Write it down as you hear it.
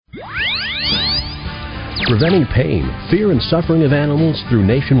Preventing pain, fear, and suffering of animals through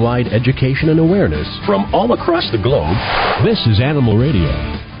nationwide education and awareness from all across the globe, this is Animal Radio.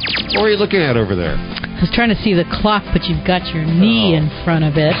 What are you looking at over there? I was trying to see the clock, but you've got your knee in front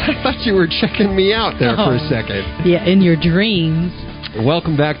of it. I thought you were checking me out there for a second. Yeah, in your dreams.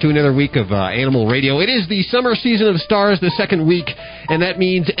 Welcome back to another week of Animal Radio. It is the summer season of stars, the second week, and that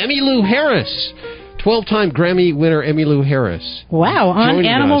means EMMYLOU HARRIS, 12-time Grammy winner EMMYLOU HARRIS. Wow, on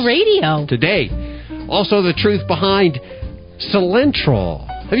Animal Radio. Today. Also, the truth behind Cilentrol.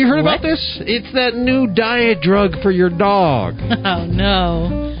 Have you heard about this? It's that new diet drug for your dog. Oh,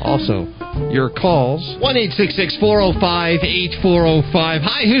 no. Also, your calls. 1-866-405-8405.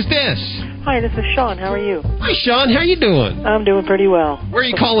 Hi, who's this? Hi, this is Sean. How are you? Hi, Sean. How you doing? I'm doing pretty well. Where are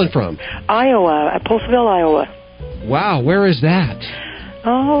you calling from? Iowa, at Postville, Iowa. Wow, where is that?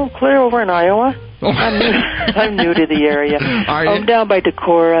 Oh, clear over in Iowa. Oh. I'm new to the area. I'm down by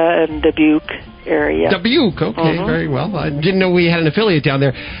Decorah and Dubuque area. Dubuque, okay, very well. I didn't know we had an affiliate down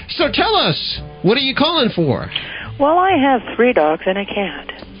there. So tell us, what are you calling for? Well, I have 3 dogs and a cat.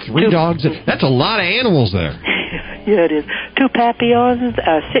 3 dogs? That's a lot of animals there. Yeah, it is. 2 Papillons,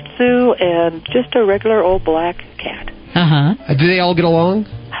 a Shih Tzu, and just a regular old black cat. Uh-huh. Do they all get along?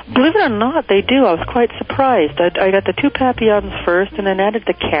 Believe it or not, they do. I was quite surprised. I got the 2 Papillons first, and then added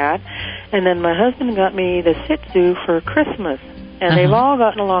the cat, and then my husband got me the Shih Tzu for Christmas, and they've all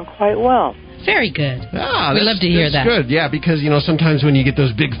gotten along quite well. Very good. Ah, we love to hear that. Good, yeah, because, sometimes when you get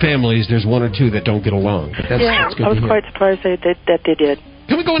those big families, there's 1 or 2 that don't get along. That's good I was quite surprised that they did.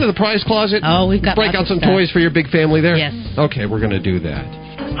 Can we go into the prize closet? Oh, we've got break out some toys for your big family there? Yes. Okay, we're going to do that.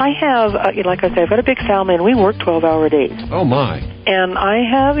 I have, like I said, I've got a big family, and we work 12-hour days. Oh, my. And I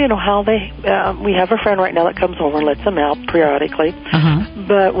have, how they, we have a friend right now that comes over and lets them out periodically. Uh-huh.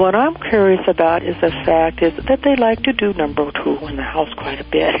 But what I'm curious about is the fact is that they like to do number 2 in the house quite a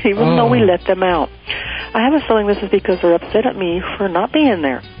bit, even though we let them out. I have a feeling this is because they're upset at me for not being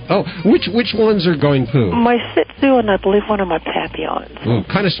there. Oh, which ones are going poo? My Shih Tzu and I believe one of my Papillons. Ooh,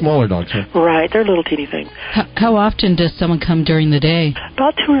 kind of smaller dogs, huh? Right, they're little teeny things. How often does someone come during the day?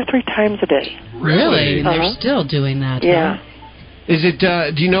 About 2 or 3 times a day. Really? And they're still doing that, Yeah. Huh? Is it,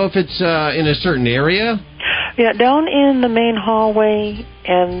 do you know if it's in a certain area? Yeah, down in the main hallway,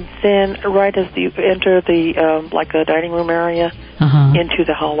 and then right as you enter the, like a dining room area, into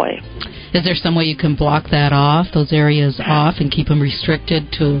the hallway. Is there some way you can block that off, those areas off, and keep them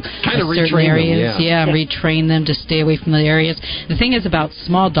restricted to certain areas? Them, and retrain them to stay away from the areas. The thing is about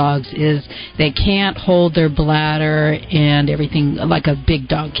small dogs is they can't hold their bladder and everything like a big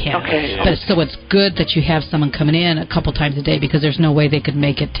dog can. Okay. But so it's good that you have someone coming in a couple times a day because there's no way they could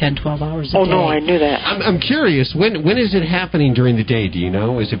make it 10, 12 hours a day. Oh, no, I knew that. I'm curious, when is it happening during the day? Do you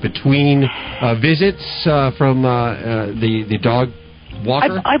know? Is it between visits from the dog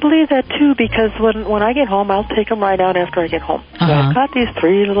walker? I believe that, too, because when I get home, I'll take them right out after I get home. So I've got these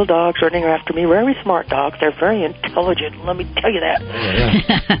 3 little dogs running after me, very smart dogs. They're very intelligent, let me tell you that.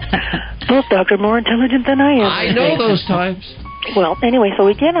 Those dogs are more intelligent than I am. I know those times. Well, anyway, so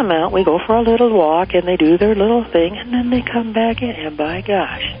we get them out, we go for a little walk, and they do their little thing, and then they come back in, and by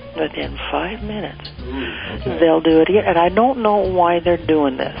gosh, within 5 minutes, they'll do it again. And I don't know why they're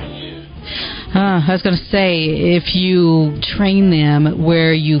doing this. I was going to say, if you train them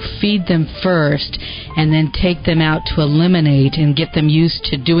where you feed them first and then take them out to eliminate and get them used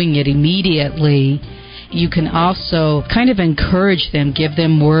to doing it immediately, you can also kind of encourage them, give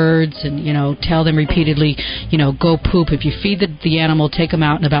them words and, tell them repeatedly, go poop. If you feed the animal, take them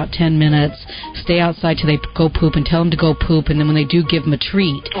out in about 10 minutes, stay outside till they go poop and tell them to go poop, and then when they do, give them a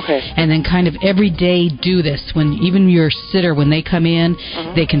treat. Okay. And then kind of every day do this. When even your sitter, when they come in,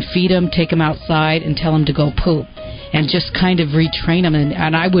 they can feed them, take them outside, and tell them to go poop. And just kind of retrain them.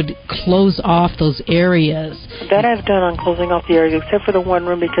 And I would close off those areas. That I've done on closing off the areas, except for the one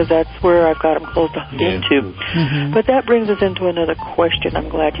room, because that's where I've got them closed off into. But that brings us into another question. I'm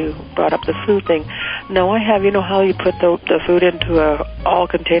glad you brought up the food thing. Now, I have, how you put the food into a all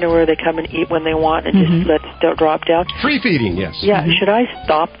container where they come and eat when they want and just let it drop down? Free feeding, yes. Yeah, should I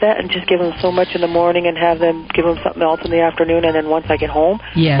stop that and just give them so much in the morning and have them give them something else in the afternoon, and then once I get home?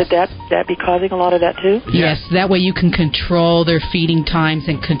 Yes. Would that be causing a lot of that too? Yes, that way you can control their feeding times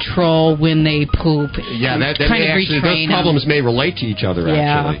and control when they poop. Yeah, that kind of actually, those problems may relate to each other,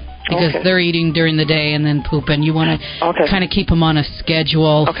 actually. Because they're eating during the day and then pooping. You want to kind of keep them on a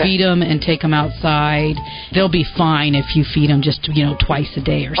schedule, feed them and take them outside. They'll be fine if you feed them just, twice a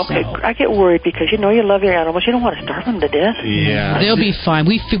day or so. I get worried because, you love your animals. You don't want to starve them to death. Yeah. They'll be fine.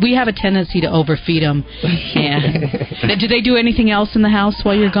 We have a tendency to overfeed them. And do they do anything else in the house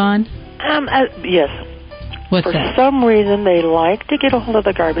while you're gone? Yes. What's for that? some reason, they like to get a hold of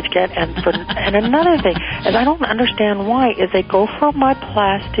the garbage can. And another thing, and I don't understand why, is they go for my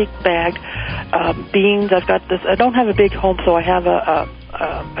plastic bag beans. I've got this. I don't have a big home, so I have a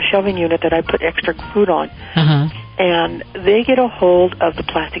shelving unit that I put extra food on. And they get a hold of the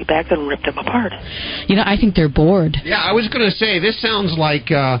plastic bags and rip them apart. I think they're bored. Yeah, I was going to say, this sounds like...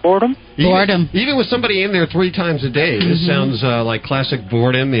 boredom? Boredom. Even with somebody in there 3 times a day, this sounds like classic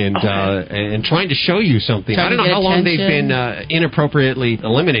boredom and trying to show you something. I don't know how long they've been inappropriately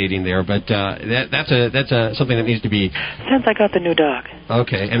eliminating there, but that's something that needs to be... Since I got the new dog.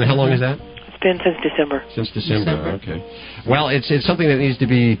 Okay, and how long is that? Been since December. Since December, okay. Well, it's something that needs to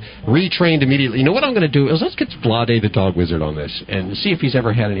be retrained immediately. You know what I'm going to do is let's get Vlade the dog wizard on this and see if he's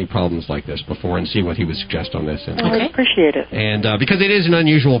ever had any problems like this before and see what he would suggest on this. And, I appreciate it. And because it is an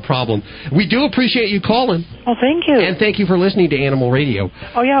unusual problem. We do appreciate you calling. Oh, thank you. And thank you for listening to Animal Radio.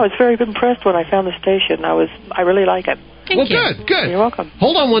 Oh, yeah, I was very impressed when I found the station. I really like it. Thank you. Good. You're welcome.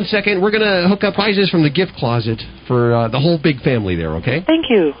 Hold on one second. We're going to hook up prizes from the gift closet for the whole big family there, okay? Thank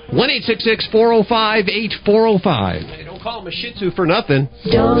you. 1-866-405-8405. Hey, don't call them a Shih Tzu for nothing.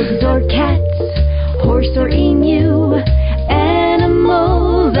 Dogs or cats, horse or emu,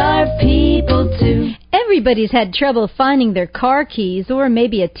 animals are people too. Everybody's had trouble finding their car keys or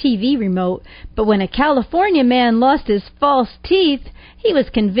maybe a TV remote, but when a California man lost his false teeth, he was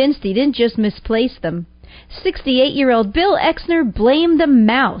convinced he didn't just misplace them. 68-year-old Bill Exner blamed a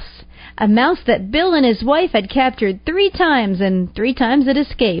mouse that Bill and his wife had captured 3 times, and 3 times it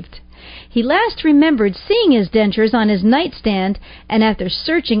escaped. He last remembered seeing his dentures on his nightstand, and after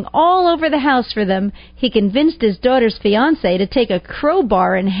searching all over the house for them, he convinced his daughter's fiancé to take a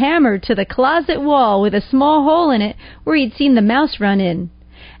crowbar and hammer to the closet wall with a small hole in it where he'd seen the mouse run in.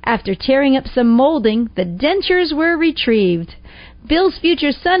 After tearing up some molding, the dentures were retrieved. Bill's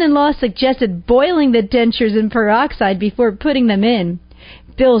future son-in-law suggested boiling the dentures in peroxide before putting them in.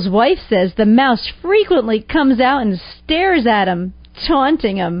 Bill's wife says the mouse frequently comes out and stares at him,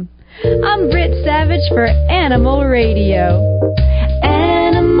 taunting him. I'm Britt Savage for Animal Radio.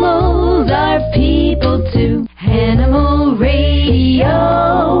 Animals are people too. Animal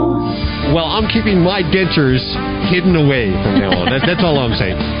Radio. Well, I'm keeping my dentures hidden away from now on. That's all I'm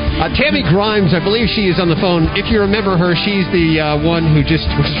saying. Tammy Grimes, I believe she is on the phone. If you remember her, she's the one who just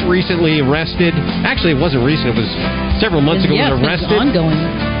was recently arrested. Actually, it wasn't recent. It was several months ago. Was arrested. It's ongoing.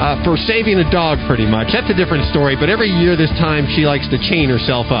 For saving a dog, pretty much. That's a different story. But every year this time, she likes to chain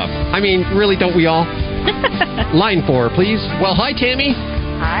herself up. I mean, really, don't we all? Line 4, please. Well, hi, Tammy.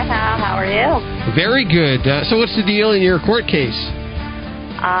 Hi, Hal. How are you? Very good. So what's the deal in your court case?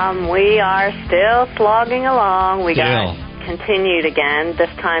 We are still slogging along. We got continued again. This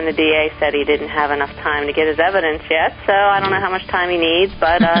time the DA said he didn't have enough time to get his evidence yet, so I don't know how much time he needs,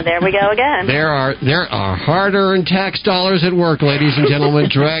 but there we go again. There are hard-earned tax dollars at work, ladies and gentlemen,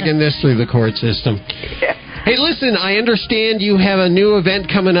 dragging this through the court system. Yeah. Hey, listen, I understand you have a new event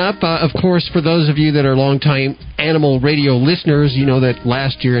coming up. Of course, for those of you that are longtime Animal Radio listeners, you know that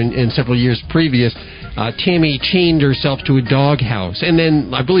last year and several years previous, Tammy chained herself to a doghouse. And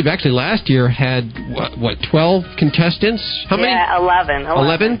then, I believe, actually last year had, 12 contestants? How many? Yeah, 11.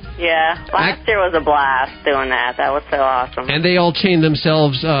 11? Yeah. Last year was a blast doing that. That was so awesome. And they all chained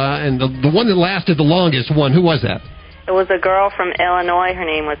themselves, and the one that lasted the longest one, who was that? It was a girl from Illinois. Her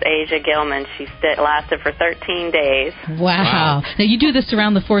name was Asia Gilman. She lasted for 13 days. Wow. Now, you do this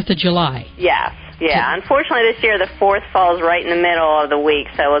around the 4th of July. Yes. Yeah. Unfortunately, this year the 4th falls right in the middle of the week,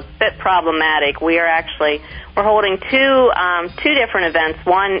 so it was a bit problematic. We're holding two different events,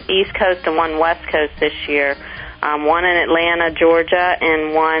 one East Coast and one West Coast this year, one in Atlanta, Georgia,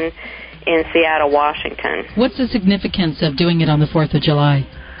 and one in Seattle, Washington. What's the significance of doing it on the 4th of July?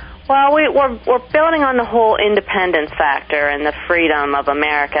 Well, we're building on the whole independence factor and the freedom of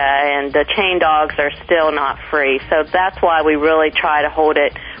America, and the chain dogs are still not free. So that's why we really try to hold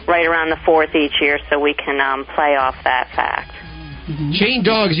it right around the 4th each year so we can play off that fact. Mm-hmm. Chain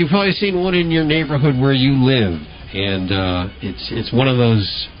dogs, you've probably seen one in your neighborhood where you live. And it's one of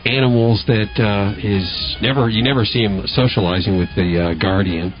those animals that you never see them socializing with the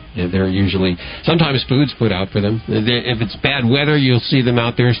guardian. They're usually, sometimes food's put out for them. If it's bad weather, you'll see them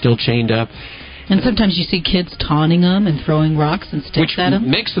out there still chained up. And sometimes you see kids taunting them and throwing rocks and sticks at them.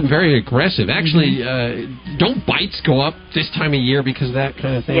 Which makes them very aggressive. Actually, don't bites go up this time of year because of that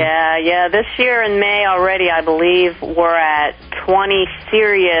kind of thing? Yeah. This year in May already, I believe, we're at 20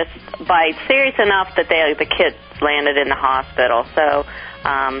 serious bites, serious enough that the kids landed in the hospital. So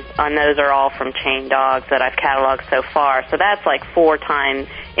and those are all from chain dogs that I've cataloged so far. So that's like 4 times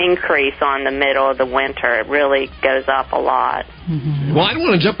increase on the middle of the winter. It really goes up a lot. Mm-hmm. Well, I don't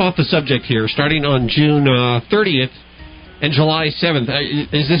want to jump off the subject here. Starting on June 30th and July 7th,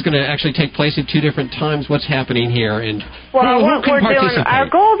 is this going to actually take place at 2 different times? What's happening here? And what we're doing, our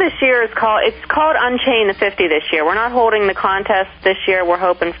goal this year is called Unchain the 50 this year. We're not holding the contest this year. We're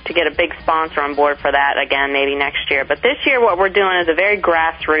hoping to get a big sponsor on board for that again, maybe next year. But this year, what we're doing is a very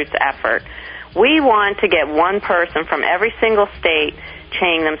grassroots effort. We want to get one person from every single state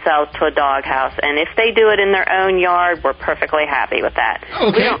chaining themselves to a doghouse, and if they do it in their own yard, we're perfectly happy with that.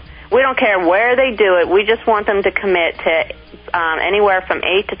 Okay. We don't care where they do it. We just want them to commit to anywhere from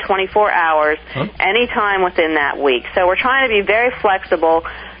 8 to 24 hours, any time within that week. So we're trying to be very flexible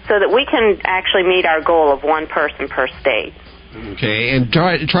so that we can actually meet our goal of one person per state. Okay, and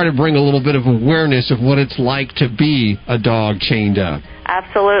try to bring a little bit of awareness of what it's like to be a dog chained up.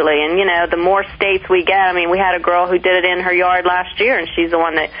 Absolutely, and the more states we get, I mean, we had a girl who did it in her yard last year, and she's the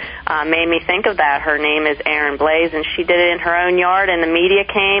one that made me think of that. Her name is Erin Blaze, and she did it in her own yard, and the media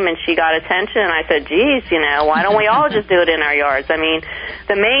came, and she got attention, and I said, geez, why don't we all just do it in our yards? I mean,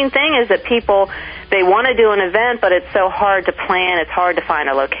 the main thing is that people, they want to do an event, but it's so hard to plan, it's hard to find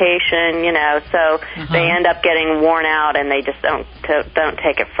a location, so they end up getting worn out, and they just don't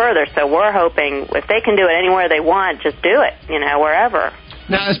take it further. So we're hoping if they can do it anywhere they want, just do it, wherever.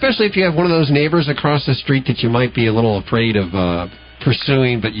 Now, especially if you have one of those neighbors across the street that you might be a little afraid of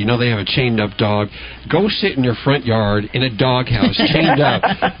pursuing, but they have a chained-up dog, go sit in your front yard in a doghouse, chained up,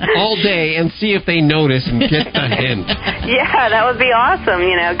 all day, and see if they notice and get the hint. Yeah, that would be awesome.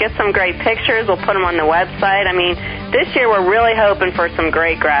 Get some great pictures. We'll put them on the website. I mean, this year we're really hoping for some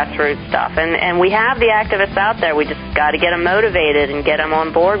great grassroots stuff, and we have the activists out there. We just got to get them motivated and get them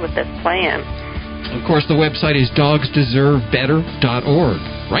on board with this plan. Of course, the website is dogsdeservebetter.org,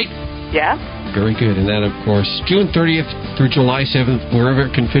 right? Yeah. Very good. And that, of course, June 30th through July 7th, wherever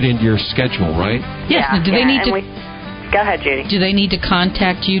it can fit into your schedule, right? Yes. Yeah, do they need to... Go ahead, Judy. Do they need to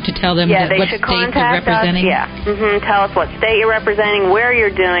contact you to tell them what state they're representing? Yeah. Tell us what state you're representing, where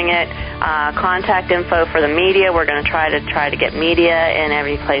you're doing it, contact info for the media. We're going to try to get media in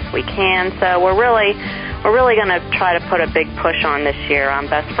every place we can. So we're really going to try to put a big push on this year.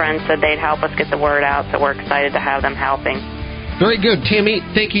 Best Friends said they'd help us get the word out, so we're excited to have them helping. Very good. Tammy,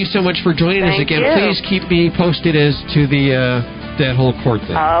 thank you so much for joining us again. You. Please keep me posted as to that whole court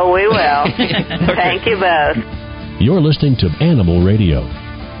thing. Oh, we will. Okay. Thank you both. You're listening to Animal Radio.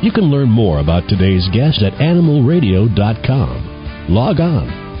 You can learn more about today's guest at animalradio.com. Log on.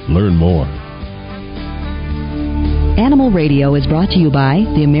 Learn more. Animal Radio is brought to you by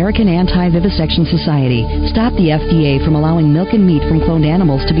the American Anti-Vivisection Society. Stop the FDA from allowing milk and meat from cloned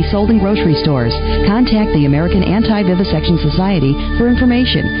animals to be sold in grocery stores. Contact the American Anti-Vivisection Society for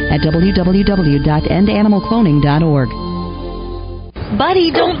information at www.endanimalcloning.org.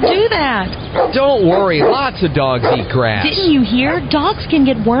 Buddy, don't do that. Don't worry, lots of dogs eat grass. Didn't you hear? Dogs can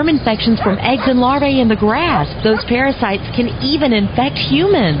get worm infections from eggs and larvae in the grass. Those parasites can even infect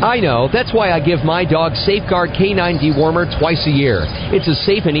humans. I know. That's why I give my dog Safeguard K9 Dewormer twice a year. It's a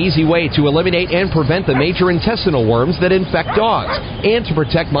safe and easy way to eliminate and prevent the major intestinal worms that infect dogs, and to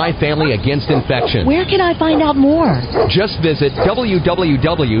protect my family against infection. Where can I find out more? Just visit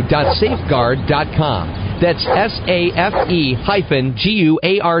www.safeguard.com. That's SAFE-GUARD.com.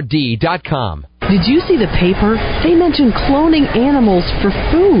 Did you see the paper? They mentioned cloning animals for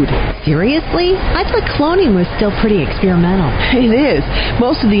food. Seriously? I thought cloning was still pretty experimental. It is.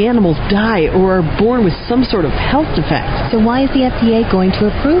 Most of the animals die or are born with some sort of health defect. So why is the FDA going to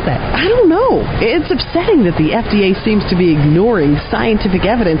approve it? I don't know. It's upsetting that the FDA seems to be ignoring scientific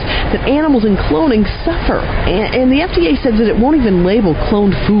evidence that animals in cloning suffer. And the FDA says that it won't even label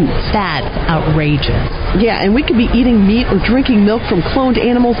cloned foods. That's outrageous. Yeah, and we could be eating meat or drinking milk from cloned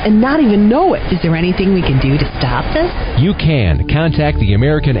animals and not even know it. Is there anything we can do to stop this? You can. Contact the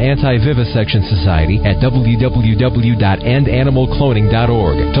American Anti-Vivisection Society at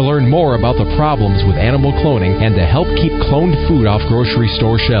www.endanimalcloning.org to learn more about the problems with animal cloning and to help keep cloned food off grocery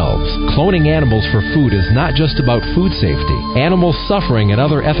store shelves. Cloning animals for food is not just about food safety. Animal suffering and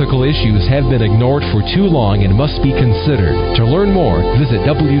other ethical issues have been ignored for too long and must be considered. To learn more, visit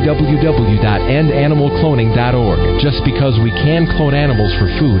www.endanimalcloning.org. Just because we can clone animals for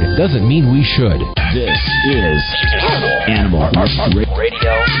food doesn't mean we should. This is Animal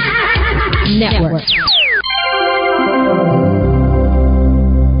Radio Network.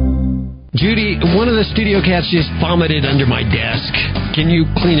 Judy, one of the studio cats just vomited under my desk. Can you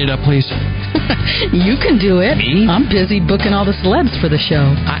clean it up, please? You can do it. Me? I'm busy booking all the celebs for the show.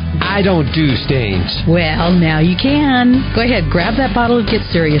 I I don't do stains. Well, now you can. Go ahead, grab that bottle of Get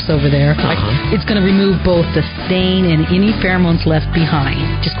Serious over there. It's going to remove both the stain and any pheromones left behind.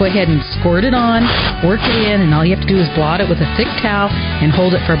 Just go ahead and squirt it on, work it in, and all you have to do is blot it with a thick towel and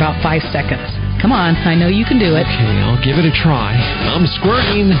hold it for about 5 seconds. Come on, I know you can do it. Okay, I'll give it a try. I'm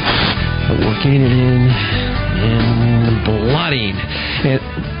squirting, working it in, and blotting. And,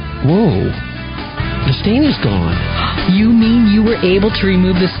 whoa, the stain is gone. You mean you were able to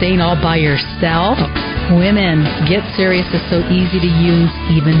remove the stain all by yourself? Women, Get Serious is so easy to use,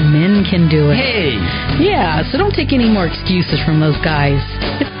 even men can do it. Hey! Yeah, so don't take any more excuses from those guys.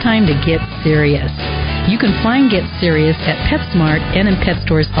 It's time to get serious. You can find Get Serious at PetSmart and in pet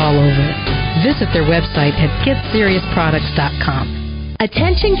stores all over. Visit their website at GetSeriousProducts.com.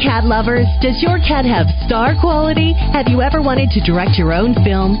 Attention cat lovers, does your cat have star quality? Have you ever wanted to direct your own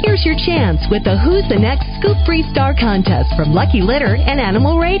film? Here's your chance with the Who's the Next Scoop Free Star Contest from Lucky Litter and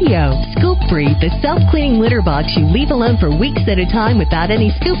Animal Radio. Scoop Free, the self-cleaning litter box you leave alone for weeks at a time without any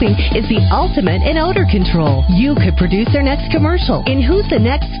scooping, is the ultimate in odor control. You could produce their next commercial in Who's the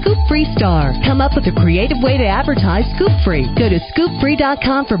Next Scoop Free Star. Come up with a creative way to advertise Scoop Free. Go to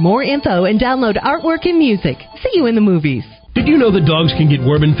scoopfree.com for more info and download artwork and music. See you in the movies. Did you know that dogs can get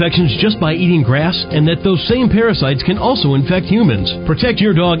worm infections just by eating grass, and that those same parasites can also infect humans? Protect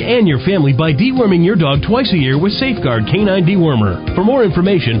your dog and your family by deworming your dog twice a year with Safeguard Canine Dewormer. For more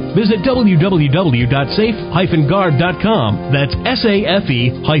information, visit www.safe-guard.com. That's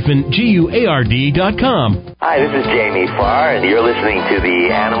SAFE-GUARD.com. Hi, this is Jamie Farr, and you're listening to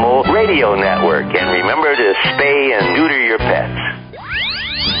the Animal Radio Network. And remember to spay and neuter your pets.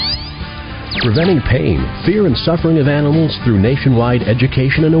 Preventing pain, fear, and suffering of animals through nationwide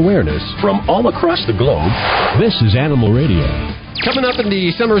education and awareness from all across the globe. This is Animal Radio. Coming up in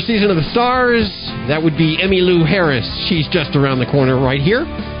the summer season of the stars, that would be EMMYLOU HARRIS. She's just around the corner right here.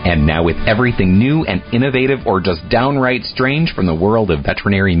 And now with everything new and innovative or just downright strange from the world of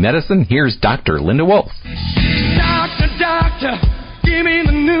veterinary medicine, here's Dr. Linda Wolf. Doctor, give me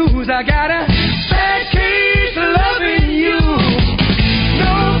the news. I got a bad case of loving you.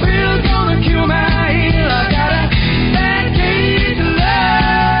 No pill gonna cure my ill. I got a bad case of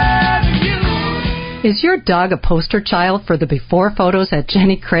loving you. Is your dog a poster child for the before photos at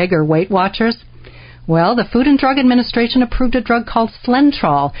Jenny Craig or Weight Watchers? Well, the Food and Drug Administration approved a drug called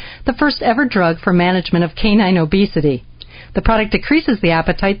Slentrol, the first ever drug for management of canine obesity. The product decreases the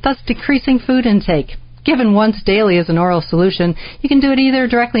appetite, thus decreasing food intake. Given once daily as an oral solution, you can do it either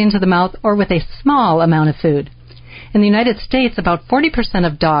directly into the mouth or with a small amount of food. In the United States, about 40%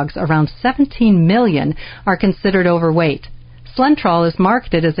 of dogs, around 17 million, are considered overweight. Slentrol is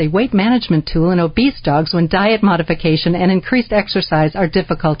marketed as a weight management tool in obese dogs when diet modification and increased exercise are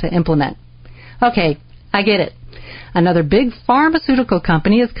difficult to implement. Okay, I get it. Another big pharmaceutical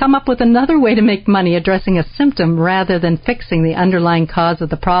company has come up with another way to make money addressing a symptom rather than fixing the underlying cause of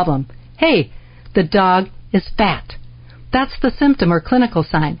the problem. Hey, the dog is fat. That's the symptom or clinical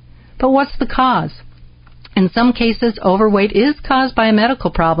sign. But what's the cause? In some cases, overweight is caused by a medical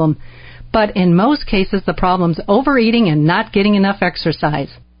problem, but in most cases, the problem's overeating and not getting enough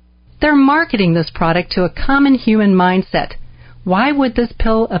exercise. They're marketing this product to a common human mindset. Why would this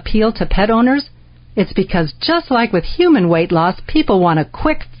pill appeal to pet owners? It's because just like with human weight loss, people want a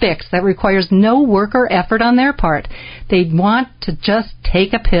quick fix that requires no work or effort on their part. They want to just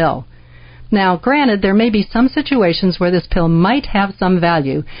take a pill. Now, granted, there may be some situations where this pill might have some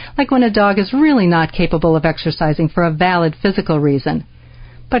value, like when a dog is really not capable of exercising for a valid physical reason.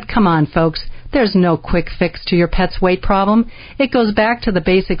 But come on, folks, there's no quick fix to your pet's weight problem. It goes back to the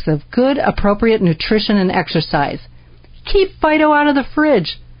basics of good, appropriate nutrition and exercise. Keep Fido out of the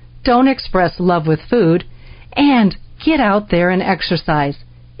fridge. Don't express love with food. And get out there and exercise.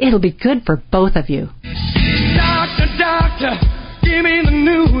 It'll be good for both of you. Doctor, give me the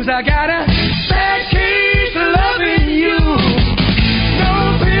news. I got a bad case of loving you.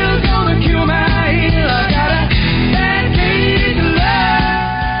 No pill gonna cure my ill. I got a bad case of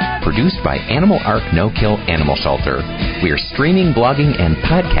love. Produced by Animal Ark No-Kill Animal Shelter. We are streaming, blogging, and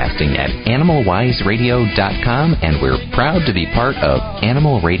podcasting at AnimalWiseRadio.com, and we're proud to be part of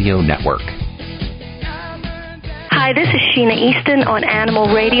Animal Radio Network. Hi, this is Sheena Easton on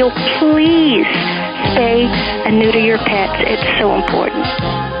Animal Radio. Please spay and neuter your pets. It's so important.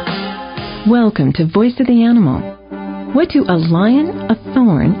 Welcome to Voice of the Animal. What do a lion, a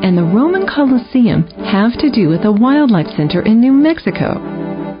thorn, and the Roman Colosseum have to do with a wildlife center in New Mexico?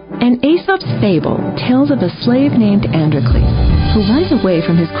 An Aesop's fable tells of a slave named Androcles who runs away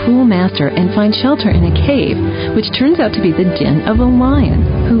from his cruel master and finds shelter in a cave, which turns out to be the den of a lion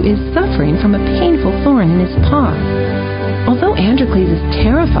who is suffering from a painful thorn in his paw. Although Androcles is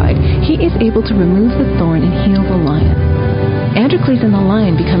terrified, he is able to remove the thorn and heal the lion. Androcles and the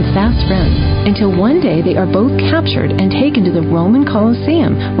lion become fast friends until one day they are both captured and taken to the Roman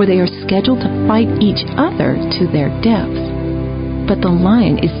Colosseum, where they are scheduled to fight each other to their deaths. But the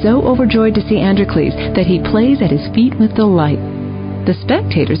lion is so overjoyed to see Androcles that he plays at his feet with delight. The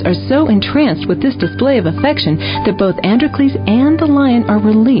spectators are so entranced with this display of affection that both Androcles and the lion are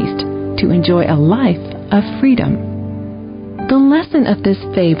released to enjoy a life of freedom. The lesson of this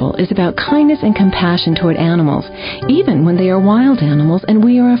fable is about kindness and compassion toward animals, even when they are wild animals and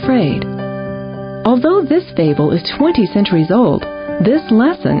we are afraid. Although this fable is 20 centuries old, this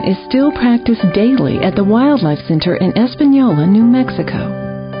lesson is still practiced daily at the Wildlife Center in Espanola, New Mexico.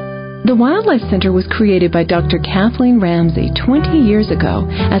 The Wildlife Center was created by Dr. Kathleen Ramsey 20 years ago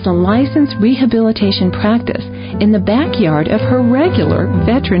as a licensed rehabilitation practice in the backyard of her regular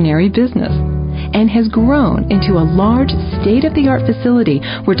veterinary business, and has grown into a large, state-of-the-art facility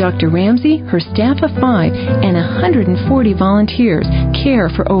where Dr. Ramsey, her staff of 5, and 140 volunteers care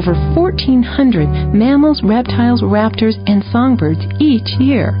for over 1,400 mammals, reptiles, raptors, and songbirds each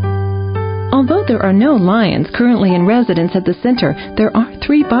year. Although there are no lions currently in residence at the center, there are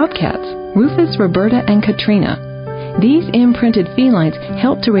 3 bobcats, Rufus, Roberta, and Katrina. These imprinted felines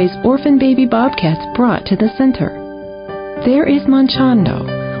help to raise orphan baby bobcats brought to the center. There is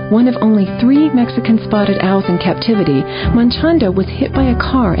Manchando. One of only 3 Mexican spotted owls in captivity, Manchando was hit by a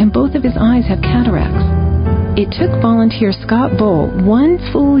car and both of his eyes have cataracts. It took volunteer Scott Bowl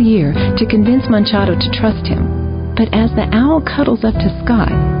 1 full year to convince Manchado to trust him. But as the owl cuddles up to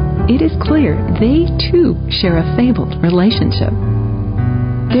Scott, it is clear they too share a fabled relationship.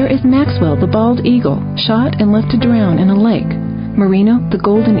 There is Maxwell the bald eagle, shot and left to drown in a lake, Marino the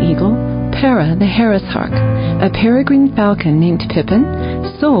golden eagle, Para the Harris hawk, a peregrine falcon named Pippin,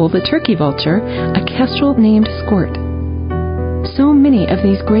 Sol the turkey vulture, a kestrel named Squirt. So many of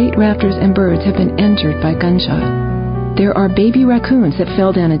these great raptors and birds have been injured by gunshot. There are baby raccoons that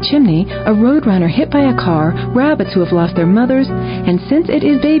fell down a chimney, a roadrunner hit by a car, rabbits who have lost their mothers, and since it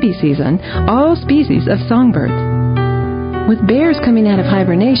is baby season, all species of songbirds. With bears coming out of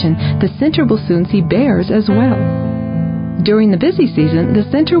hibernation, the center will soon see bears as well. During the busy season, the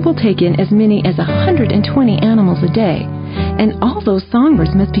center will take in as many as 120 animals a day, and all those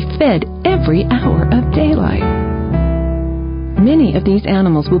songbirds must be fed every hour of daylight. Many of these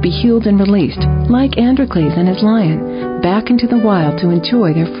animals will be healed and released, like Androcles and his lion, back into the wild to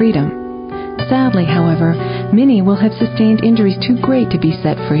enjoy their freedom. Sadly, however, many will have sustained injuries too great to be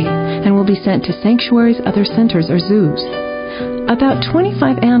set free, and will be sent to sanctuaries, other centers, or zoos. About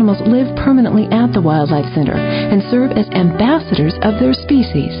 25 animals live permanently at the Wildlife Center and serve as ambassadors of their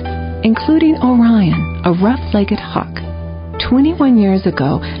species, including Orion, a rough-legged hawk. 21 years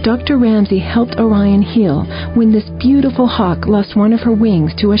ago, Dr. Ramsey helped Orion heal when this beautiful hawk lost one of her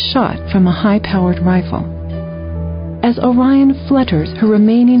wings to a shot from a high-powered rifle. As Orion flutters her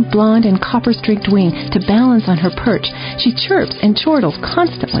remaining blonde and copper-streaked wing to balance on her perch, she chirps and chortles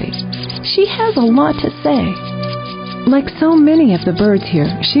constantly. She has a lot to say. Like so many of the birds here,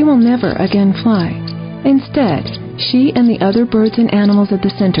 she will never again fly. Instead, she and the other birds and animals at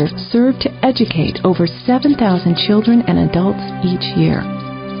the center serve to educate over 7,000 children and adults each year.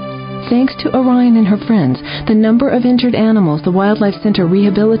 Thanks to Orion and her friends, the number of injured animals the Wildlife Center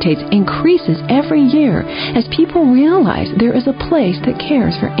rehabilitates increases every year as people realize there is a place that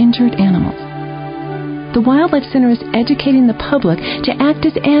cares for injured animals. The Wildlife Center is educating the public to act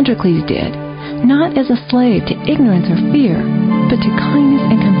as Androcles did, not as a slave to ignorance or fear, but to kindness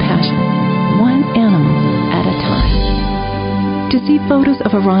and compassion, one animal at a time. To see photos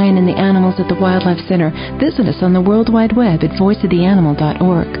of Orion and the animals at the Wildlife Center, visit us on the World Wide Web at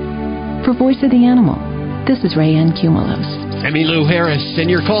voiceoftheanimal.org. For Voice of the Animal, this is Rayanne Cumulos. EMMYLOU HARRIS, and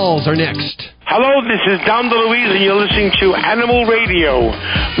your calls are next. Hello, this is Don DeLuise, and you're listening to Animal Radio.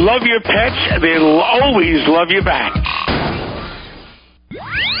 Love your pets, they'll always love you back.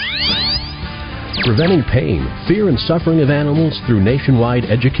 Preventing pain, fear, and suffering of animals through nationwide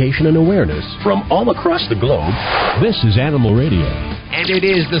education and awareness from all across the globe. This is Animal Radio. And it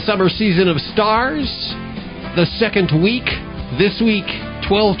is the summer season of stars. The second week. This week,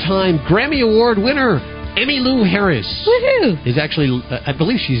 12-time Grammy Award winner, EMMYLOU HARRIS. Woohoo! Is actually, I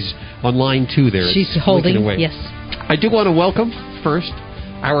believe she's on line 2 there. She's holding, yes. I do want to welcome, first,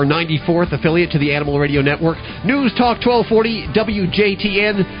 our 94th affiliate to the Animal Radio Network, News Talk 1240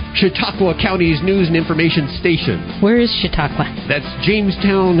 WJTN, Chautauqua County's news and information station. Where is Chautauqua? That's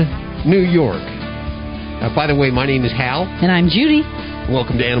Jamestown, New York. By the way, my name is Hal. And I'm Judy.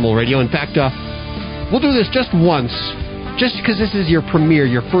 Welcome to Animal Radio. In fact, we'll do this just once just because this is your premiere,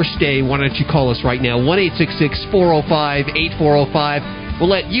 your first day, why don't you call us right now, 1-866-405-8405. We'll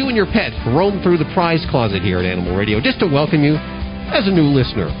let you and your pet roam through the prize closet here at Animal Radio, just to welcome you as a new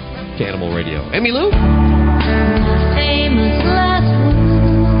listener to Animal Radio. Emmylou? Famous last word.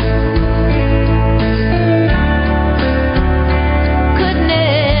 Could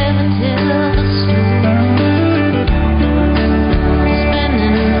never tell the story.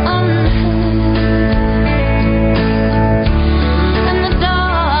 Spending unheard in the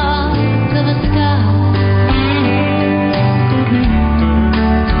dark of the sky.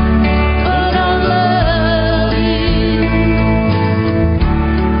 But I love you,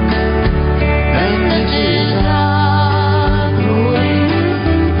 and this is how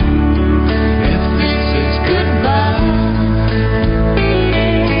if this is goodbye, if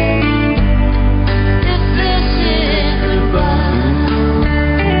this is goodbye,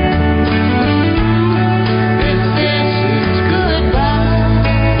 if this is goodbye,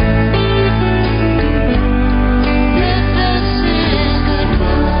 if this is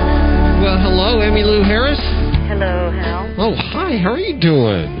goodbye. Well, hello, Emmylou Harris. Hello, Hal. Oh, hi, how are you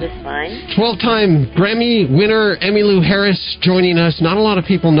doing? Just fine. 12-time Grammy winner Emmylou Harris joining us. Not a lot of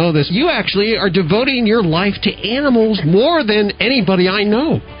people know this. You actually are devoting your life to animals more than anybody I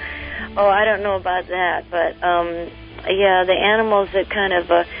know. Oh, I don't know about that, but yeah, the animals that kind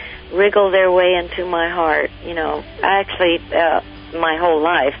of wriggle their way into my heart. You know, actually, my whole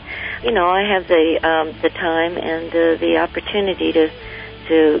life. You know, I have the time and the opportunity to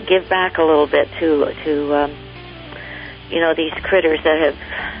give back a little bit to you know, these critters that have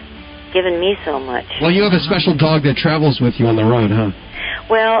given me so much. Well, you have a special dog that travels with you on the road, huh?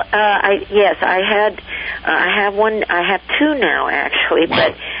 Well, I have one. I have two now, actually.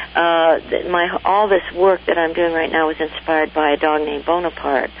 Wow. But all this work that I'm doing right now was inspired by a dog named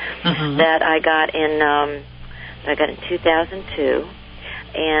Bonaparte that I got in 2002,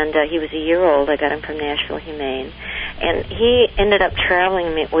 and he was a year old. I got him from Nashville Humane, and he ended up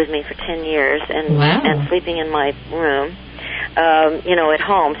traveling with me for 10 years and sleeping in my room. You know, at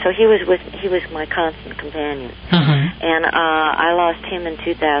home. So he was my constant companion. And I lost him in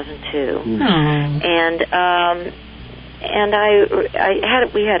 2002. And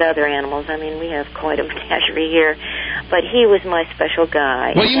we had other animals. I mean, we have quite a menagerie here, but he was my special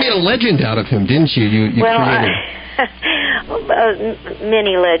guy. Well, you made a legend out of him, didn't you? You created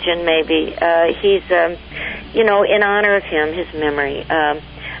mini legend, maybe. He's, you know, in honor of him, his memory.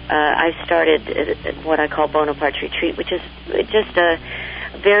 I started what I call Bonaparte's Retreat, which is just a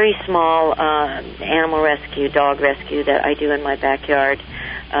very small animal rescue, dog rescue that I do in my backyard.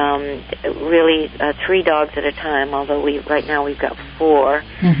 Really 3 dogs at a time, although right now we've got 4.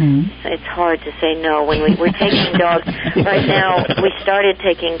 It's hard to say no when we're taking dogs. Right now, we started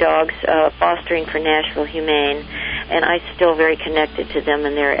taking dogs, fostering for Nashville Humane, and I'm still very connected to them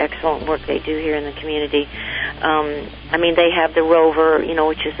and their excellent work they do here in the community. I mean, they have the Rover, you know,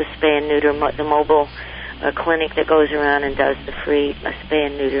 which is the spay and neuter, the mobile clinic that goes around and does the free spay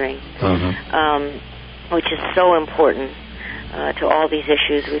and neutering, which is so important to all these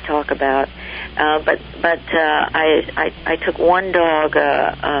issues we talk about. But I took one dog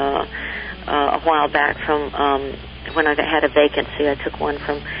a while back from when I had a vacancy. I took one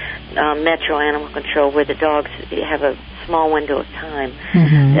from Metro Animal Control, where the dogs have a small window of time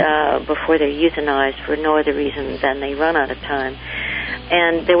before they're euthanized for no other reason than they run out of time.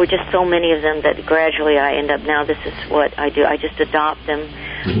 And there were just so many of them that gradually I end up, now this is what I do. I just adopt them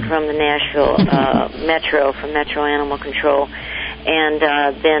from the Nashville from Metro Animal Control. And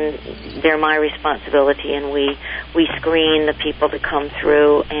then they're my responsibility, and we screen the people that come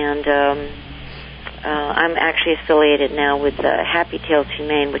through. And I'm actually affiliated now with Happy Tails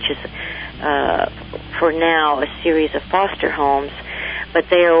Humane, which is for now a series of foster homes. But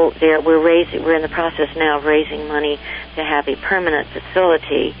we're in the process now of raising money to have a permanent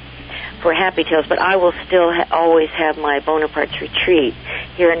facility for Happy Tails. But I will still always have my Bonaparte's Retreat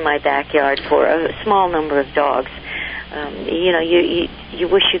here in my backyard for a small number of dogs. You know, you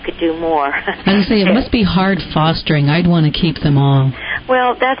wish you could do more. I was saying, it must be hard fostering. I'd want to keep them all.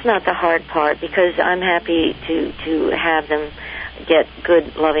 Well, that's not the hard part, because I'm happy to have them get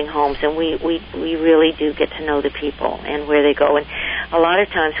good, loving homes, and we really do get to know the people and where they go. And a lot of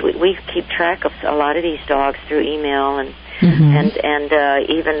times we keep track of a lot of these dogs through email and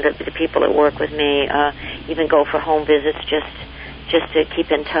even the people that work with me even go for home visits just to keep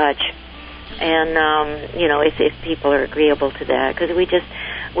in touch. And you know, if people are agreeable to that, because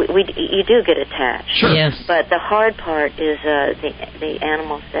you do get attached. Sure. Yes. But the hard part is the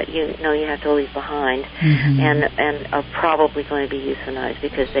animals that you have to leave behind, and are probably going to be euthanized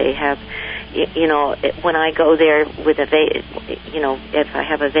because they have, when I go there with if I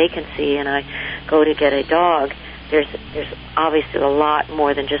have a vacancy and I go to get a dog, there's obviously a lot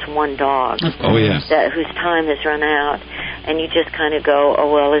more than just one dog. Oh, yes. Whose time has run out, and you just kind of go, oh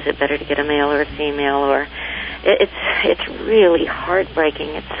well, is it better to get a male or a female? Or it's really heartbreaking.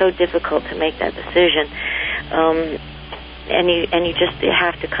 It's so difficult to make that decision, and you just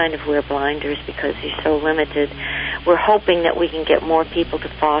have to kind of wear blinders because you're so limited. We're hoping that we can get more people to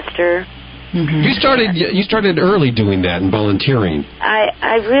foster. Mm-hmm. You started early doing that and volunteering.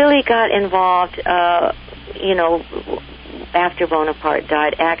 I really got involved, after Bonaparte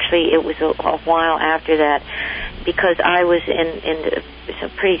died. Actually, it was a while after that because I was in some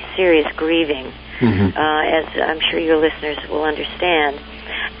pretty serious grieving, as I'm sure your listeners will understand.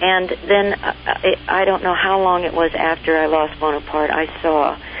 And then I don't know how long it was after I lost Bonaparte, I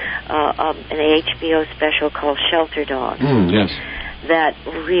saw an HBO special called Shelter Dog. Yes. That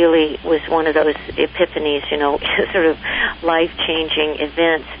really was one of those epiphanies, sort of life-changing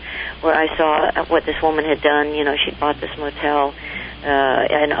events where I saw what this woman had done. She'd bought this motel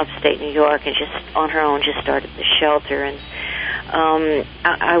in upstate New York and just on her own just started the shelter. And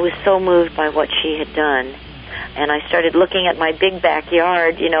I was so moved by what she had done. And I started looking at my big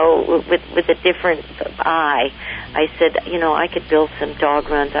backyard, with a different eye. I said, I could build some dog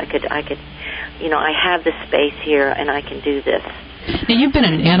runs. I have the space here and I can do this. Now, you've been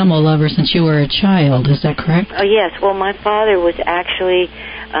an animal lover since you were a child, is that correct? Oh, yes. Well, my father was actually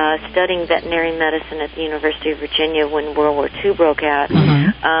studying veterinary medicine at the University of Virginia when World War II broke out,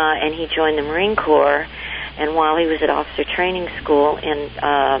 and he joined the Marine Corps. And while he was at officer training school in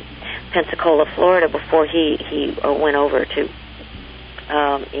Pensacola, Florida, before he went over to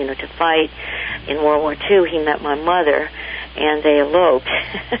to fight in World War II, he met my mother, and they eloped.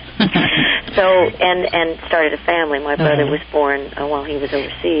 and started a family. My brother was born while he was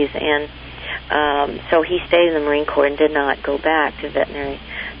overseas, and so he stayed in the Marine Corps and did not go back to veterinary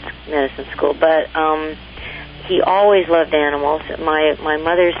medicine school. But he always loved animals. My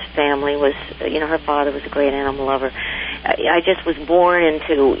mother's family was, her father was a great animal lover. I just was born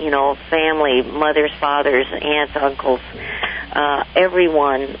into, family, mothers, fathers, aunts, uncles.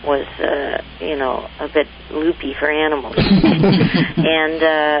 Everyone was, a bit loopy for animals, and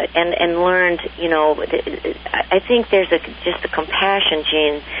learned, I think there's just a compassion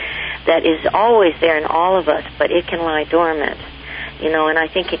gene that is always there in all of us, but it can lie dormant. And I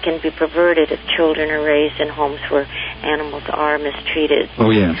think it can be perverted if children are raised in homes where animals are mistreated.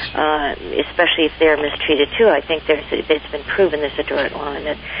 Oh, yes. Especially if they're mistreated, too. I think it's been proven, there's a direct line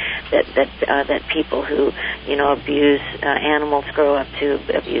that people who, abuse animals grow up to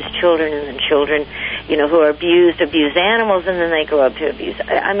abuse children, and then children, who are abuse animals, and then they grow up to abuse.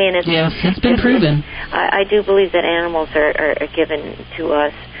 I mean, it's been proven. I do believe that animals are given to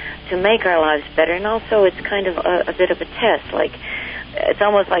us to make our lives better, and also it's kind of a bit of a test. Like, it's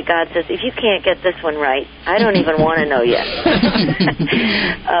almost like God says, if you can't get this one right, I don't even want to know yet.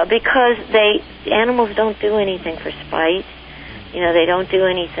 Because animals don't do anything for spite. They don't do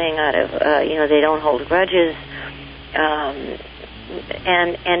anything out of, they don't hold grudges. And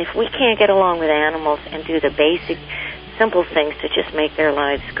if we can't get along with animals and do the basic, simple things to just make their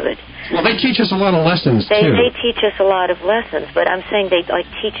lives good. Well, they teach us a lot of lessons, too. They teach us a lot of lessons, but I'm saying they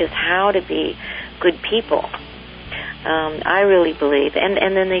teach us how to be good people. I really believe, and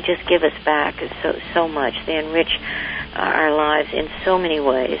then they just give us back so much. They enrich our lives in so many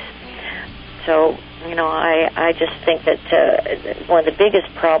ways. So, I just think that one of the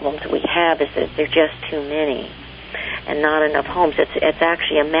biggest problems we have is that there are just too many and not enough homes. It's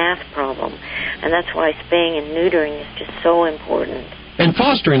actually a math problem, and that's why spaying and neutering is just so important. And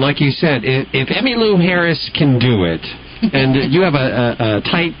fostering, like you said, if EMMYLOU HARRIS can do it, and you have a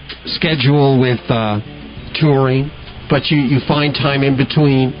tight schedule with touring, but you find time in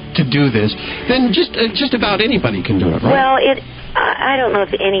between to do this, then just about anybody can do it, right? Well, I don't know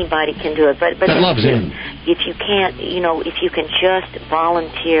if anybody can do it, but that loves it. If you can't, if you can just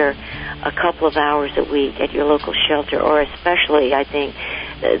volunteer a couple of hours a week at your local shelter, or especially, I think,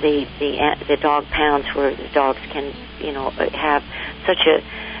 the dog pounds where the dogs can, have such a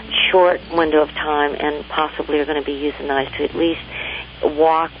short window of time and possibly are going to be euthanized, to at least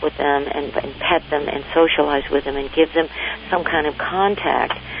walk with them and pet them and socialize with them and give them some kind of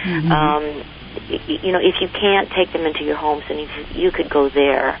contact. If you can't take them into your homes, and you could go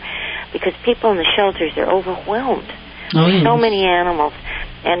there, because people in the shelters are overwhelmed. There's so many animals,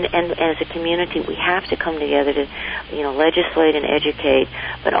 and as a community we have to come together to legislate and educate,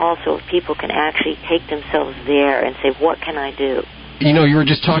 but also if people can actually take themselves there and say, what can I do? You were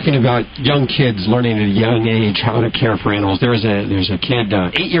just talking about young kids learning at a young age how to care for animals. There's a kid,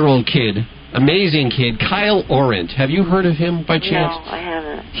 8-year-old kid, amazing kid, Kyle Orant. Have you heard of him by chance? No, I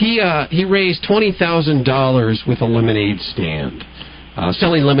haven't. He raised $20,000 with a lemonade stand,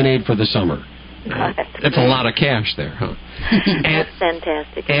 selling lemonade for the summer. That's a lot of cash there, huh? That's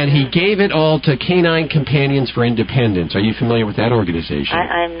fantastic. And he gave it all to Canine Companions for Independence. Are you familiar with that organization?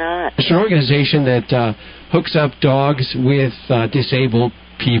 I'm not. It's an organization that hooks up dogs with disabled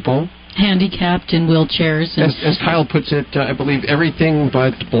people. Handicapped in wheelchairs. And as Kyle puts it, I believe, everything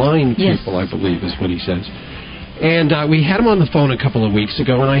but blind Yes. people, I believe, is what he says. And we had him on the phone a couple of weeks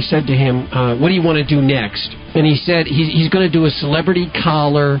ago, and I said to him, what do you want to do next? And he said he's going to do a celebrity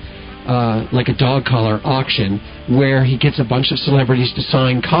collar, like a dog collar auction, where he gets a bunch of celebrities to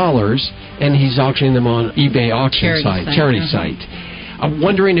sign collars, and he's auctioning them on eBay auction charity site. I'm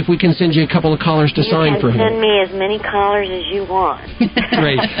wondering if we can send you a couple of collars to sign for him. Send me as many collars as you want.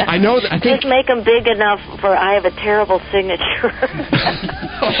 Great. I know. I think just make them big enough for. I have a terrible signature.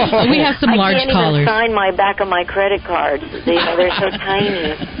 We have some large collars. I can't even sign my back of my credit cards. They're so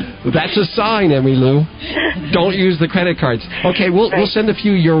tiny. That's a sign, Emmylou. Don't use the credit cards. Okay, we'll send a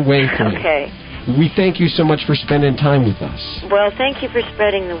few your way for you. Okay. We thank you so much for spending time with us. Well, thank you for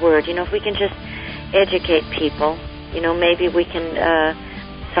spreading the word. If we can just educate people. Maybe we can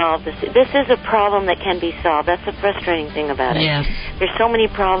solve this. This is a problem that can be solved. That's the frustrating thing about it. Yes. There's so many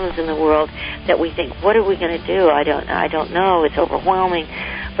problems in the world that we think, what are we going to do? I don't know. It's overwhelming.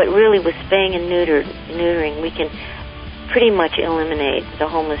 But really, with spaying and neutering, we can pretty much eliminate the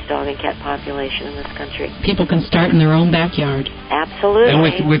homeless dog and cat population in this country. People can start in their own backyard. Absolutely.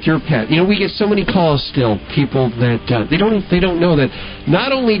 And with your pet. We get so many calls still, people that they don't know that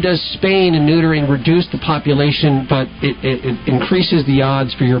not only does spaying and neutering reduce the population, but it increases the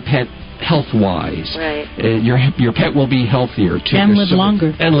odds for your pet health-wise. Right. Your pet will be healthier, too. And live longer.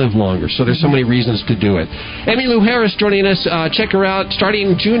 And live longer. So there's so many reasons to do it. EMMYLOU Harris joining us. Check her out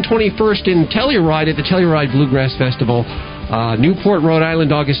starting June 21st in Telluride at the Telluride Bluegrass Festival. Newport, Rhode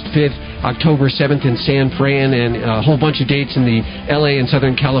Island, August 5th, October 7th in San Fran, and a whole bunch of dates in the L.A. and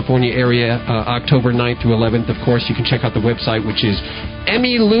Southern California area, October 9th through 11th. Of course, you can check out the website, which is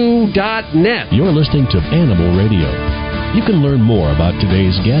emmylou.net. You're listening to Animal Radio. You can learn more about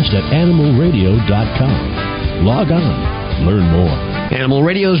today's guest at animalradio.com. Log on. Learn more. Animal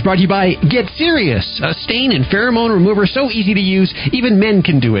Radio is brought to you by Get Serious, a stain and pheromone remover so easy to use, even men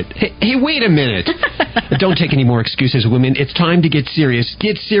can do it. Hey, wait a minute. Don't take any more excuses, women. It's time to get serious.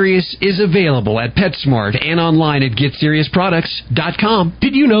 Get Serious is available at PetSmart and online at GetSeriousProducts.com.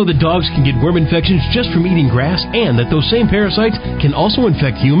 Did you know that dogs can get worm infections just from eating grass, and that those same parasites can also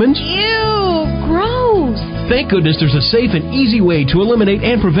infect humans? Ew, gross. Thank goodness there's a safe and easy way to eliminate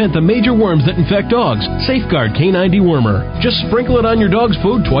and prevent the major worms that infect dogs. Safeguard Canine Dewormer. Just sprinkle it on your dog's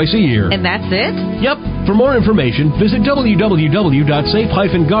food twice a year. And that's it? Yep. For more information, visit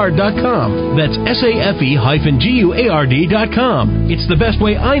www.safe-guard.com. That's SAFE-GUARD.com. It's the best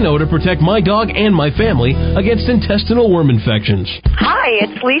way I know to protect my dog and my family against intestinal worm infections. Hi,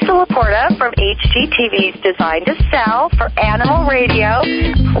 it's Lisa Laporta from HGTV's Design to Sell for Animal Radio.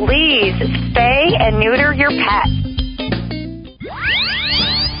 Please spay and neuter your pet.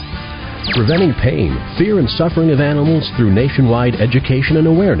 Preventing pain, fear, and suffering of animals through nationwide education and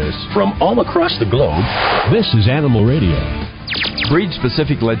awareness from all across the globe. This is Animal Radio.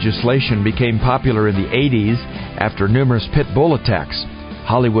 Breed-specific legislation became popular in the 80s after numerous pit bull attacks.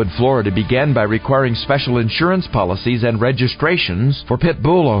 Hollywood, Florida began by requiring special insurance policies and registrations for pit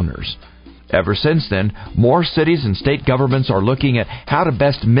bull owners. Ever since then, more cities and state governments are looking at how to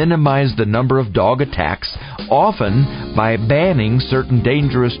best minimize the number of dog attacks, often by banning certain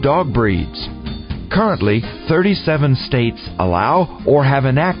dangerous dog breeds. Currently, 37 states allow or have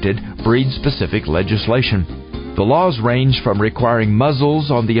enacted breed-specific legislation. The laws range from requiring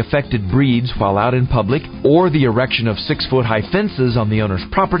muzzles on the affected breeds while out in public, or the erection of 6-foot-high fences on the owner's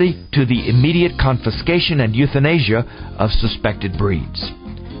property, to the immediate confiscation and euthanasia of suspected breeds.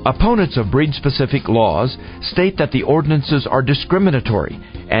 Opponents of breed-specific laws state that the ordinances are discriminatory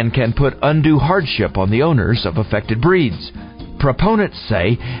and can put undue hardship on the owners of affected breeds. Proponents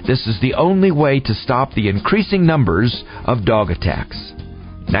say this is the only way to stop the increasing numbers of dog attacks.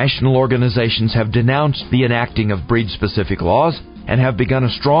 National organizations have denounced the enacting of breed-specific laws and have begun a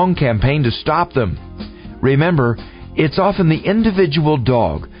strong campaign to stop them. Remember, it's often the individual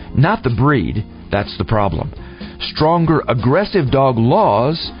dog, not the breed, that's the problem. Stronger, aggressive dog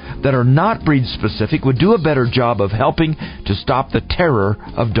laws that are not breed-specific would do a better job of helping to stop the terror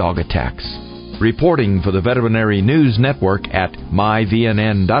of dog attacks. Reporting for the Veterinary News Network at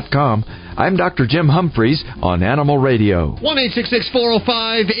myvnn.com, I'm Dr. Jim Humphreys on Animal Radio.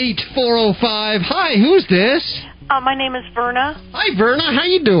 1-866-405-8405. Hi, who's this? My name is Verna. Hi, Verna. How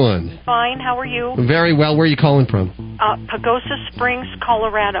you doing? Fine. How are you? Very well. Where are you calling from? Pagosa Springs,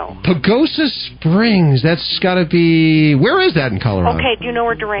 Colorado. Pagosa Springs. That's got to be... Where is that in Colorado? Okay. Do you know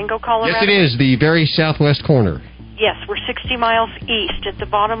where Durango, Colorado? Yes, it is. The very southwest corner. Yes, we're 60 miles east at the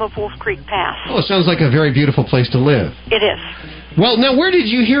bottom of Wolf Creek Pass. Oh, it sounds like a very beautiful place to live. It is. Well, now, where did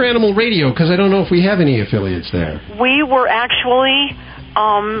you hear Animal Radio? Because I don't know if we have any affiliates there. We were actually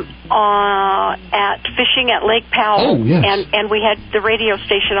at fishing at Lake Powell. Oh, yes. And we had the radio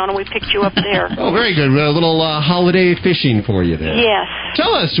station on, and we picked you up there. Oh, very good. A little holiday fishing for you there. Yes.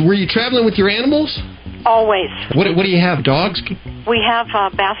 Tell us, were you traveling with your animals? Always. What do you have, dogs? We have a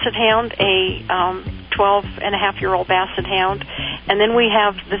Basset Hound, a 12-and-a-half-year-old Basset Hound, and then we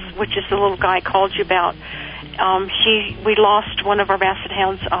have this, which is the little guy I called you about. We lost one of our Basset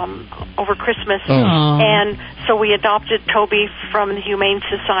Hounds over Christmas, and so we adopted Toby from the Humane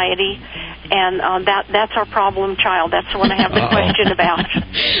Society, and that's our problem child. That's the one I have the question about.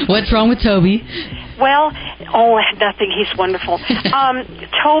 What's wrong with Toby? Well, nothing. He's wonderful.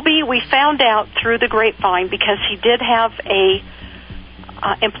 Toby, we found out through the grapevine because he did have a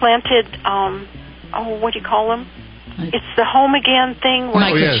implanted, what do you call them? It's the home again thing.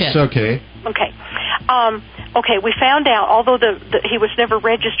 Yes, okay. Okay. Okay, we found out, although he was never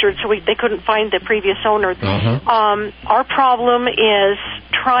registered, so they couldn't find the previous owner. Our problem is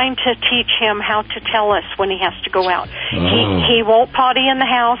trying to teach him how to tell us when he has to go out. He won't potty in the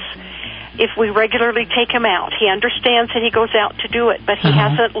house if we regularly take him out. He understands that he goes out to do it, but he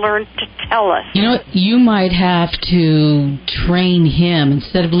hasn't learned to tell us. You know what? You might have to train him.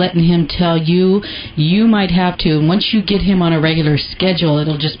 Instead of letting him tell you, you might have to. And once you get him on a regular schedule,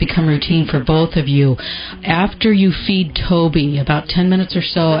 it'll just become routine for both of you. After you feed Toby, about 10 minutes or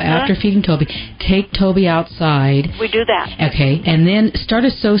so after feeding Toby, take Toby outside. We do that. Okay, and then start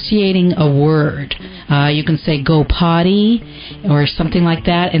associating a word. You can say go potty or something like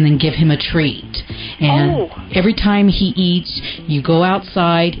that, and then give him a treat. And every time he eats, you go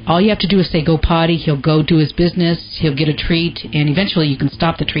outside. All you have to do is say go potty. He'll go do his business. He'll get a treat, and eventually you can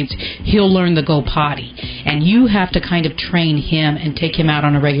stop the treats. He'll learn the go potty. And you have to kind of train him and take him out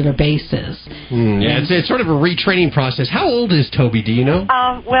on a regular basis. Yeah, it's sort of a retraining process. How old is Toby, do you know?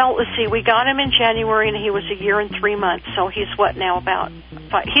 Well, let's see. We got him in January, and he was 1 year and 3 months. So he's what now?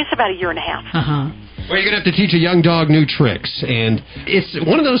 He's about 1.5 years. Well, you're going to have to teach a young dog new tricks, and it's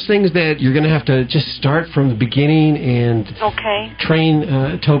one of those things that you're going to have to just start from the beginning and train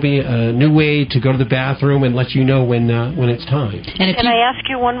Toby a new way to go to the bathroom and let you know when it's time. Can I ask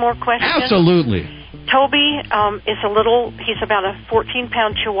you one more question? Absolutely. Toby is he's about a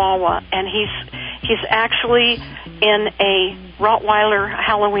 14-pound Chihuahua, and he's actually in a Rottweiler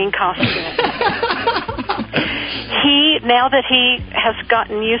Halloween costume. Now that he has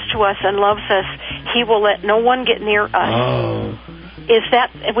gotten used to us and loves us, he will let no one get near us.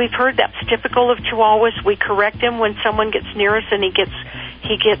 We've heard that's typical of Chihuahuas. We correct him when someone gets near us, and he gets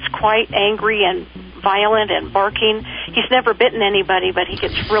quite angry and violent and barking. He's never bitten anybody, but he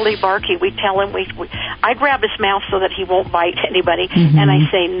gets really barky. We tell him, I grab his mouth so that he won't bite anybody, and I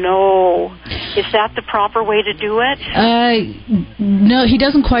say, no. Is that the proper way to do it? No, he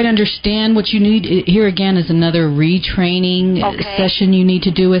doesn't quite understand what you need. Here again is another retraining session you need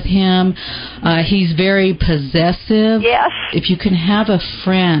to do with him. He's very possessive. Yes. If you can have a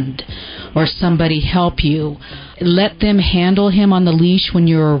friend or somebody help you, let them handle him on the leash when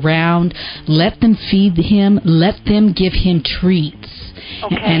you're around. Let them feed him. Let them give him treats.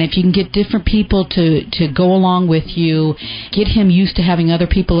 And if you can get different people to go along with you, get him used to having other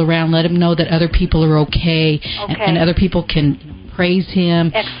people around. Let him know that other people are okay. And other people can praise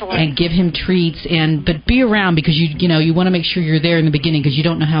him and give him treats, but be around, because you want to make sure you're there in the beginning, because you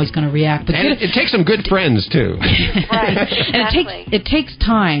don't know how he's going to react. But it takes some good friends too. Right. And it takes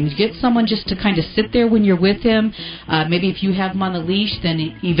time. Get someone just to kind of sit there when you're with him. Maybe if you have him on the leash, then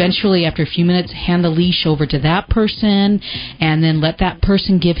eventually after a few minutes, hand the leash over to that person, and then let that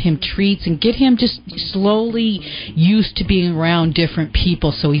person give him treats and get him just slowly used to being around different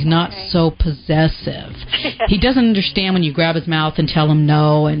people, so he's not so possessive. He doesn't understand when you grab his mouth and tell them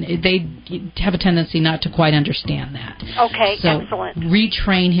no, and they have a tendency not to quite understand that. Okay, so excellent.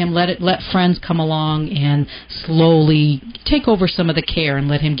 Retrain him, let friends come along and slowly take over some of the care and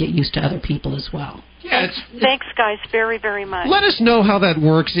let him get used to other people as well. Yeah, thanks, guys, very, very much. Let us know how that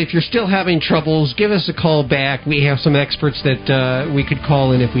works. If you're still having troubles, give us a call back. We have some experts that we could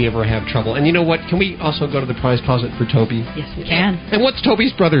call in if we ever have trouble. And you know what? Can we also go to the prize closet for Toby? Yes, we can. And what's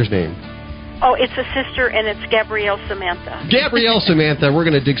Toby's brother's name? Oh, it's a sister, and it's Gabrielle Samantha. Gabrielle Samantha. We're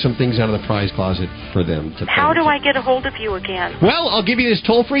going to dig some things out of the prize closet for them to play. How do I get a hold of you again? Well, I'll give you this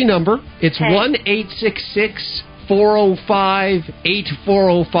toll-free number. It's 1-866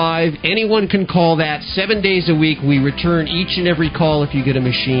 844-8405. Anyone can call that 7 days a week. We return each and every call if you get a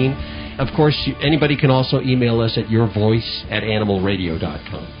machine. Of course, anybody can also email us at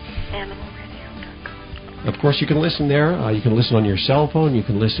yourvoice@animalradio.com. Of course, you can listen there. You can listen on your cell phone. You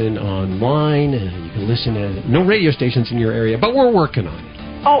can listen online. You can listen at no radio stations in your area, but we're working on it.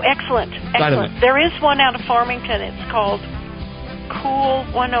 Oh, excellent. Excellent. There is one out of Farmington. It's called Cool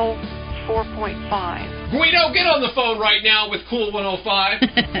 104.5. Guido, get on the phone right now with Cool 105.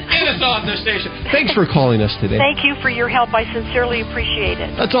 Get us on this station. Thanks for calling us today. Thank you for your help. I sincerely appreciate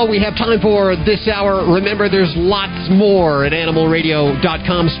it. That's all we have time for this hour. Remember, there's lots more at animalradio.com,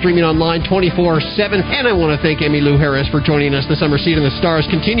 streaming online 24/7. And I want to thank EMMYLOU HARRIS for joining us. The Summer Seat in the Stars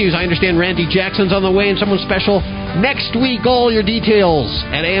continues. I understand Randy Jackson's on the way and someone special next week. All your details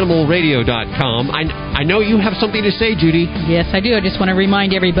at animalradio.com. I know you have something to say, Judy. Yes, I do. I just want to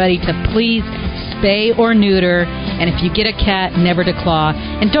remind everybody to please spay or neuter, and if you get a cat, never declaw,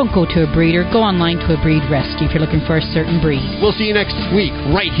 and don't go to a breeder. Go online to a breed rescue if you're looking for a certain breed. We'll see you next week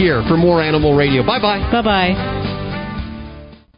right here for more Animal Radio. Bye-bye. Bye-bye.